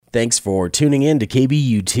Thanks for tuning in to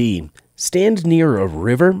KBUT. Stand near a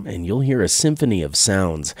river and you'll hear a symphony of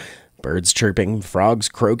sounds. Birds chirping, frogs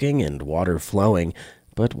croaking, and water flowing.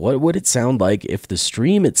 But what would it sound like if the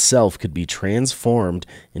stream itself could be transformed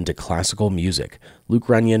into classical music? Luke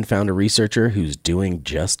Runyon found a researcher who's doing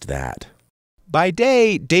just that. By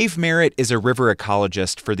day, Dave Merritt is a river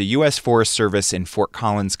ecologist for the U.S. Forest Service in Fort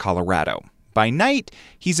Collins, Colorado. By night,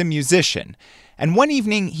 he's a musician. And one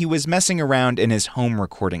evening, he was messing around in his home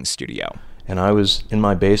recording studio. And I was in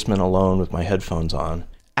my basement alone with my headphones on.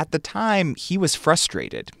 At the time, he was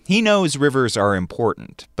frustrated. He knows rivers are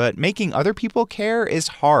important, but making other people care is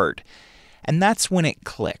hard. And that's when it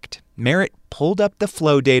clicked. Merritt pulled up the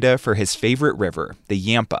flow data for his favorite river, the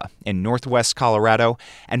Yampa, in northwest Colorado,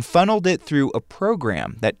 and funneled it through a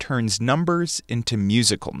program that turns numbers into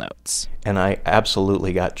musical notes. And I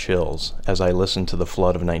absolutely got chills as I listened to the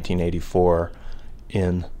flood of 1984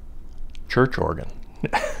 in church organ.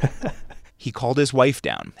 He called his wife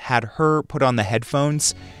down, had her put on the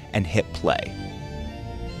headphones, and hit play.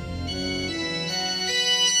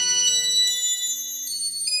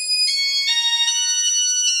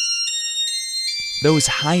 Those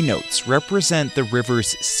high notes represent the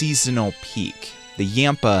river's seasonal peak. The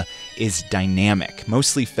Yampa is dynamic,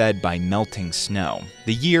 mostly fed by melting snow.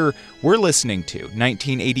 The year we're listening to,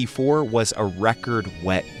 1984, was a record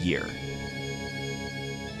wet year.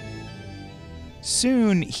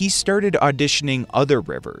 Soon, he started auditioning other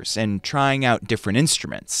rivers and trying out different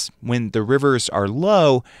instruments. When the rivers are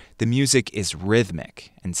low, the music is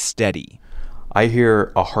rhythmic and steady. I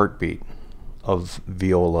hear a heartbeat of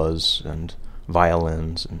violas and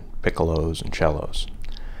violins and piccolos and cellos.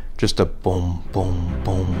 Just a boom, boom,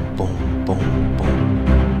 boom, boom, boom, boom.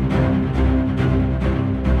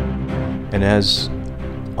 And as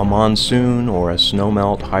a monsoon or a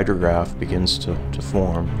snowmelt hydrograph begins to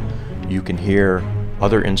form, you can hear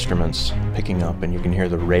other instruments picking up, and you can hear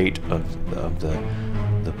the rate of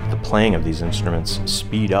the playing of these instruments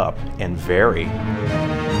speed up and vary.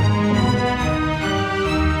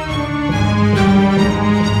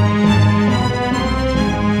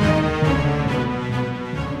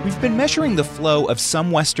 We've been measuring the flow of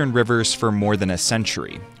some Western rivers for more than a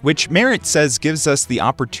century, which Merritt says gives us the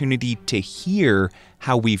opportunity to hear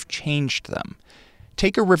how we've changed them.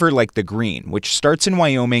 Take a river like the Green, which starts in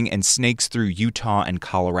Wyoming and snakes through Utah and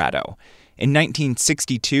Colorado. In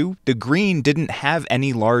 1962, the Green didn't have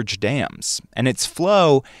any large dams, and its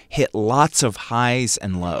flow hit lots of highs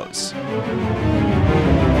and lows.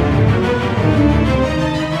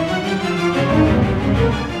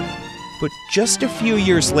 But just a few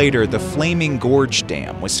years later, the Flaming Gorge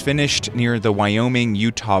Dam was finished near the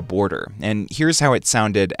Wyoming-Utah border, and here's how it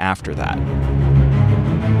sounded after that.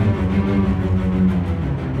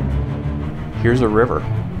 Here's a river,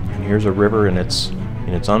 and here's a river in its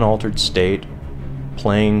unaltered state,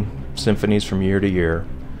 playing symphonies from year to year,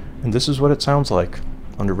 and this is what it sounds like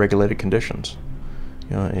under regulated conditions.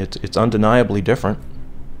 You know, it's undeniably different,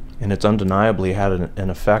 and it's undeniably had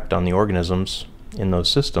an effect on the organisms in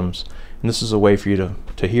those systems, and this is a way for you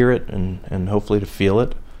to hear it and hopefully to feel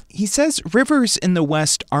it. He says rivers in the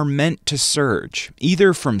West are meant to surge,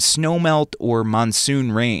 either from snowmelt or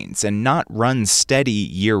monsoon rains, and not run steady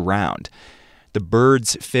year-round. The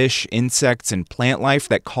birds, fish, insects, and plant life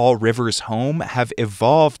that call rivers home have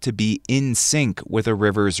evolved to be in sync with a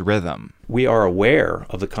river's rhythm. We are aware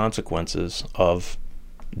of the consequences of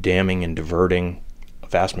damming and diverting a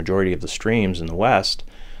vast majority of the streams in the West.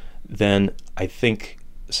 Then I think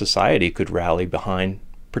society could rally behind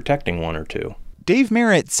protecting one or two. Dave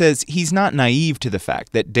Merritt says he's not naive to the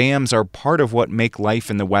fact that dams are part of what make life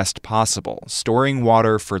in the West possible, storing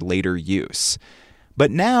water for later use. But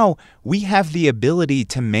now we have the ability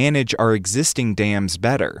to manage our existing dams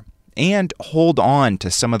better and hold on to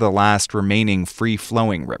some of the last remaining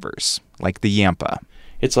free-flowing rivers, like the Yampa.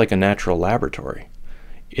 It's like a natural laboratory.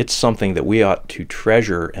 It's something that we ought to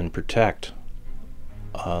treasure and protect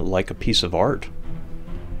like a piece of art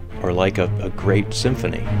or like a great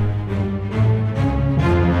symphony.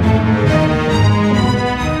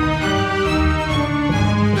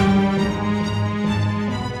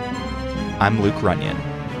 I'm Luke Runyon.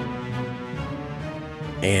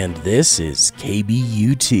 And this is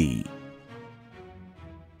KBUT.